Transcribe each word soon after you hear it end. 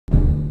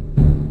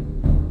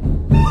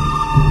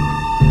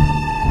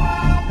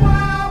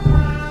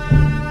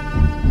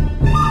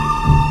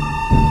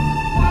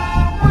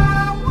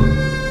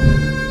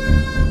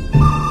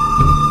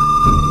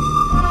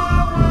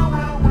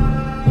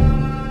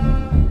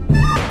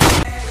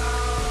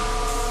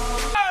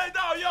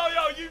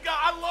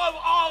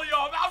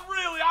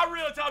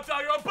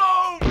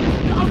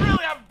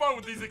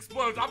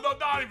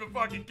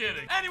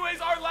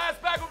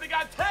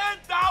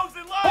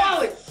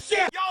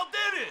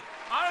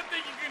don't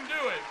think you can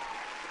do it.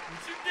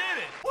 But you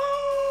did it.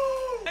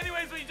 Woo!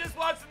 Anyways, we just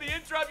watched the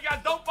intro. If you guys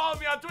don't follow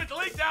me on Twitch, the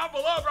link down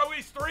below, bro.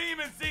 We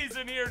streaming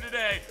season here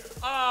today.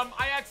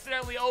 I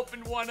accidentally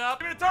opened one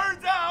up. And it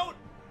turns out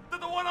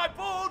that the one I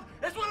pulled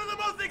is one of the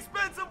most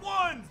expensive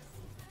ones.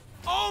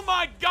 Oh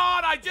my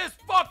God, I just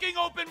fucking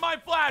opened my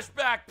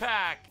Flashback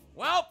pack.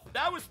 Well,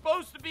 that was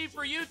supposed to be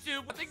for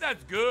YouTube. I think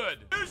that's good.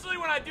 Usually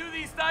when I do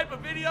these type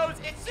of videos,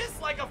 it's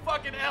just like a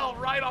fucking L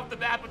right off the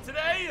bat. But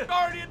today, it's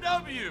already a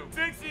W.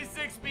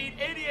 66 speed,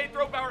 88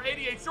 throw power,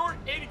 88 short,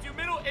 82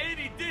 middle,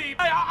 80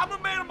 deep. Hey, I'm a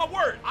man of my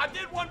word. I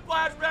did one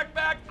Flashback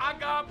pack. I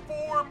got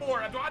 4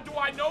 more. Do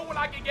I know when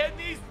I can get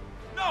these?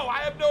 No, I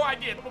have no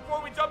idea. But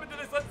before we jump into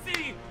this, let's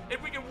see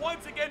if we can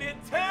once again hit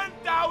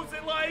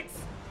 10,000 likes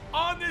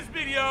on this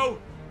video.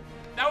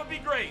 That would be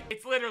great.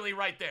 It's literally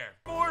right there.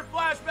 More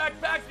Flashback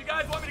packs. If you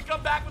guys want me to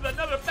come back with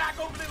another pack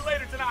opening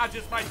later tonight, I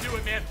just might do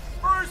it, man.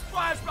 First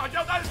Flashback.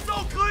 Yo, that is so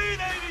clean.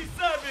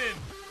 87.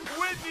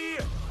 Whitney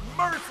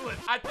Merciless.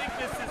 I think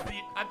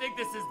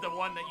this is the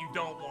one that you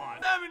don't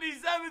want.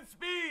 77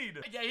 speed.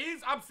 Yeah,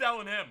 I'm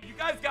selling him. You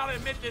guys gotta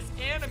admit this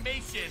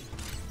animation.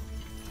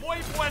 Muy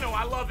bueno.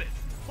 I love it.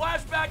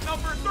 Flashback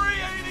number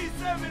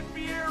 387.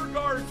 Pierre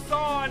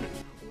Garçon,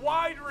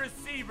 wide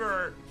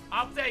receiver.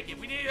 I'll take it.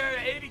 We need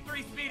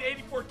 83 speed,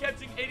 84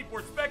 catching,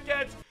 84 spec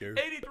catch,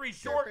 83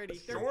 short,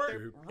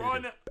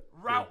 run,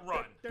 route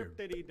run.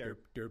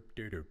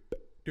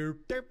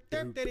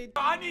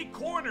 I need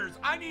corners.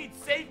 I need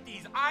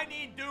safeties. I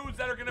need dudes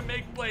that are going to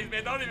make plays,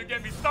 man. Don't even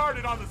get me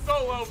started on the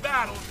solo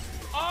battles.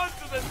 On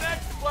to the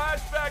next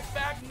Flashback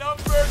pack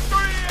number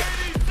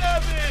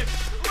 387.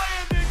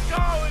 Landon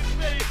Collins,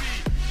 baby.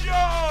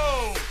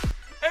 Yo!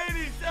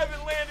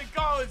 87 Landon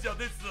Collins. Yo,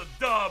 this is a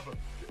dub.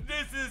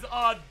 This is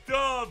a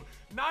dub.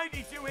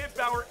 92 hit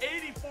power,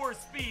 84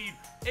 speed,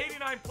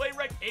 89 play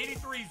rec,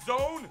 83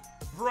 zone.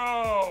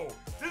 Bro,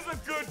 this is a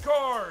good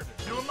card.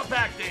 Doing my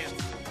pack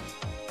dance.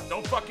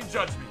 Don't fucking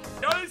judge me.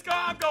 Yo, this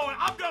guy, I'm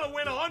gonna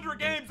win 100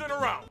 games in a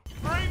row.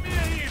 Bring me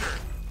a heater.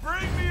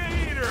 Bring me a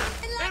heater.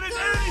 And it's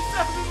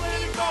 87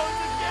 Landon Collins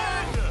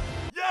again.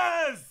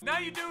 Yes! Now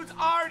you dudes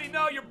already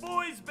know your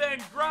boy's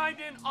been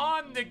grinding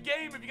on the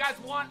game. If you guys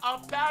want a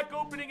pack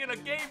opening and a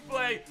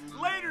gameplay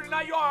later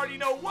tonight, you already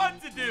know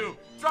what to do.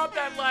 Drop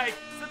that like,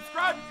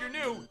 subscribe if you're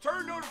new,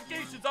 turn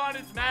notifications on.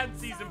 It's Madden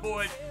season,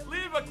 boys.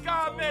 Leave a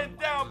comment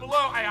down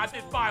below. Hey, I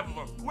did 5 of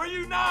them. Were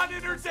you not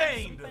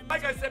entertained?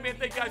 Like I said, man,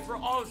 thank you guys for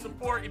all the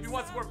support. If you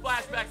want some more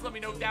flashbacks, let me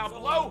know down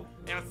below,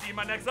 and I'll see you in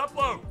my next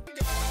upload.